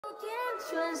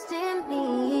Trust in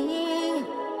me.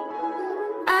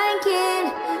 I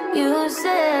can't. You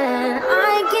said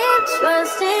I can't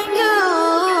trust in you.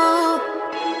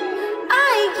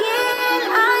 I can't.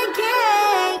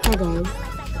 Hi guys.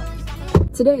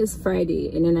 Today is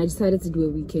Friday, and then I decided to do a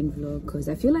weekend vlog because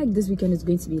I feel like this weekend is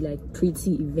going to be like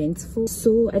pretty eventful.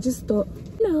 So I just thought,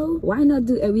 why not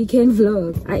do a weekend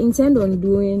vlog? I intend on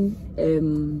doing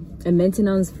a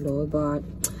maintenance vlog, but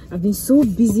I've been so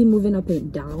busy moving up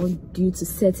and down due to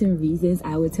certain reasons.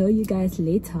 I will tell you guys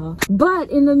later.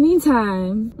 But in the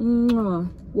meantime,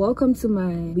 welcome to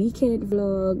my weekend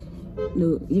vlog.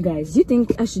 No, you guys, do you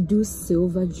think I should do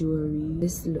silver jewelry?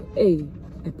 This look, hey,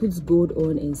 I put gold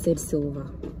on and said silver.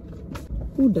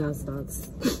 Who does that?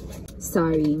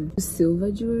 Sorry.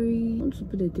 Silver jewelry. I want to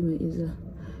put it in my ear.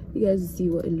 You guys will see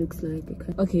what it looks like.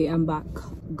 Okay, I'm back.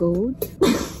 Gold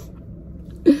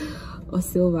or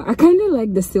silver. I kind of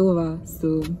like the silver,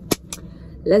 so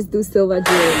let's do silver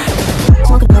jewelry.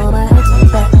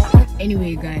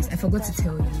 Anyway guys, I forgot to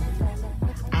tell you,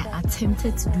 I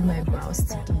attempted to do my brows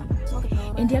today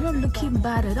and they're not looking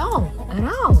bad at all.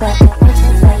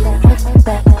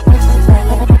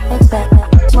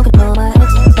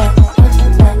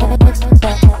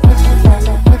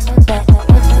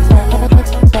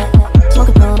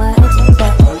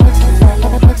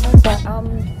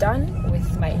 I'm done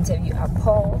with my interview at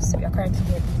Paul, so we are currently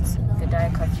heading to the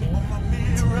Diet Cafe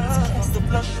to the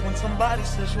blush when somebody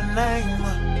says your name.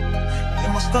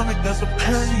 In my stomach there's a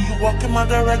pain. You walk in my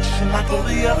direction, I go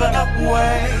the other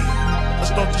way. I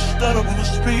start to stutter when I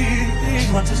speak.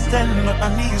 Trying to stand but my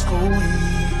knees go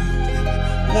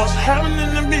weak. What's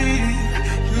happening to me?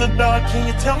 In the dark, can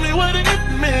you tell me what it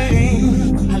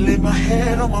means? I lay my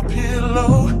head on my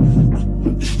pillow,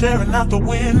 staring out the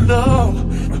window.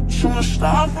 I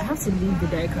have to leave the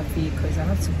Diet Cafe because I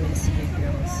have to go and see the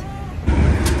girls.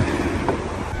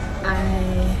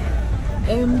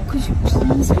 Could you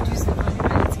please reduce the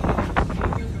quality?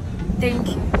 Thank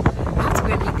you. I have to go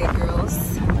and meet the girls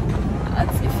at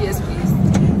a fierce place.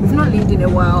 We've not lived in a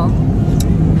while,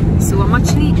 so I'm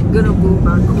actually gonna go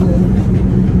back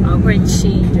home. I'll go and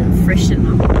change and freshen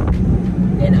up,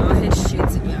 then I'll head straight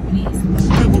to their place.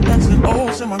 Scribble X's and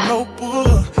O's in my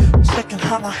notebook, checking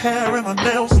how my hair and my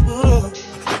nails look.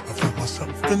 I feel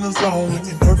myself in the zone. When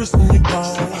you're nervous when you're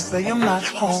gone, I say I'm not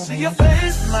home. See your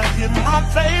face and I hear my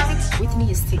favorites.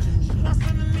 Whitney is taking me. I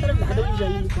don't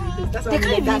usually look at this. That's why I'm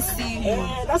in that.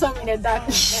 That's why I'm in that.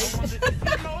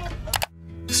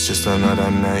 It's just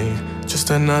another night, just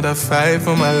another fight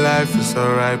for my life. It's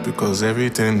alright because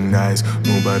everything nice.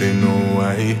 Nobody know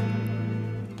why.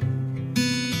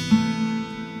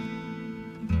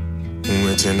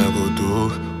 Waiting I go do,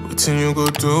 waiting you go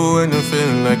do when you're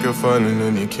feeling like you're falling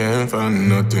and you can't find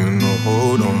nothing to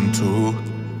hold on to.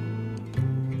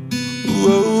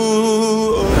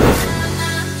 Whoa.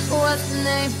 What's the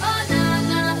name?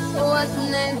 What's the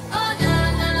name?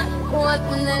 What's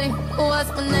the name? What's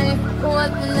the name?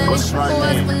 What's the name? What's my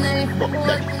What's the name? name? Fuck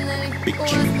that. Big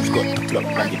tunes got the club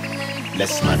banging.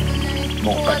 Less money,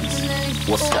 more bodies.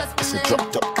 What's that? It's a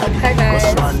drop top caddy. Hi guys,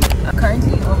 What's my I'm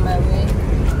currently on my way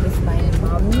with my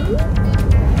mommy.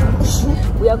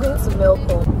 We are going to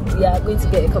Melcombe. We are going to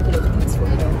get a couple of things from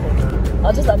Melcombe.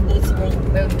 I'll just update you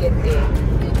when we get there.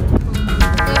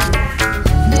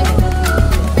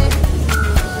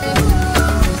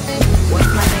 What's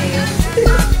my name?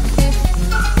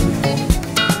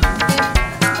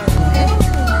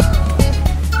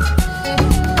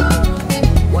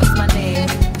 What's my name?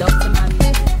 Dr. Mami.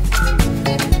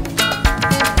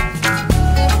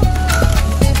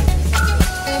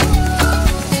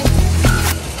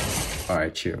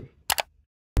 Alright, chill.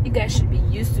 You guys should be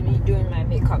used to me doing my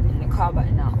makeup in the car by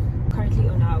now. Currently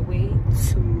on our way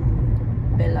to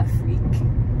Bella Freak,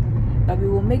 but we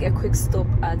will make a quick stop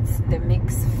at the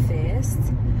mix first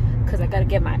because I gotta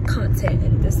get my content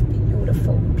in this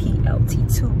beautiful PLT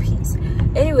 2-piece.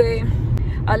 Anyway,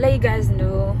 I'll let you guys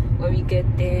know when we get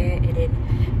there, and then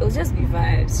it'll just be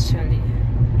vibes, surely.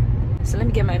 So let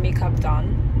me get my makeup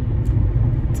done.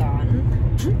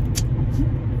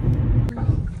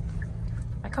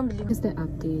 I can't believe it's the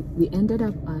update. We ended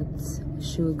up at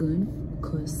Shogun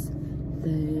because the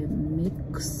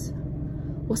mix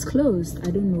was closed.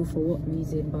 I don't know for what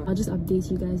reason, but I'll just update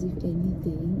you guys if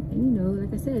anything. And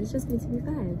like I said, it's just going to be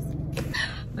vibes.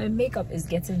 My makeup is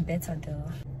getting better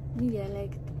though. Maybe I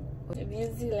like the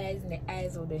music lies in the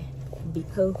eyes of the big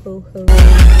ho ho ho. Who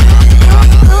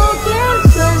can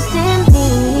trust in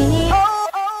me?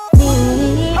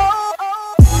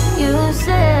 You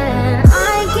said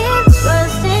I can't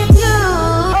trust in you.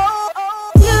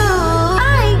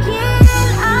 I can't.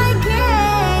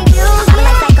 You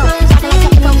can't trust in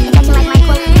me.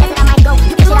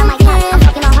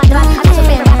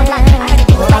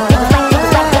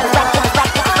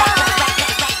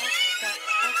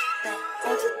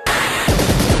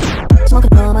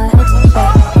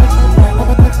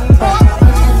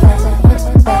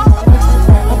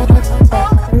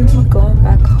 Going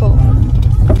back home.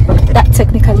 That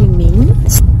technically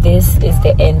means this is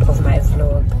the end of my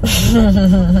vlog.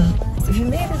 If you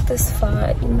made it this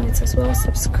far, you might as well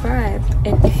subscribe,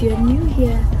 and if you're new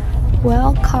here,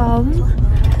 welcome,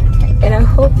 and I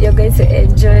hope you're going to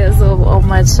enjoy yourself on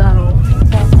my channel.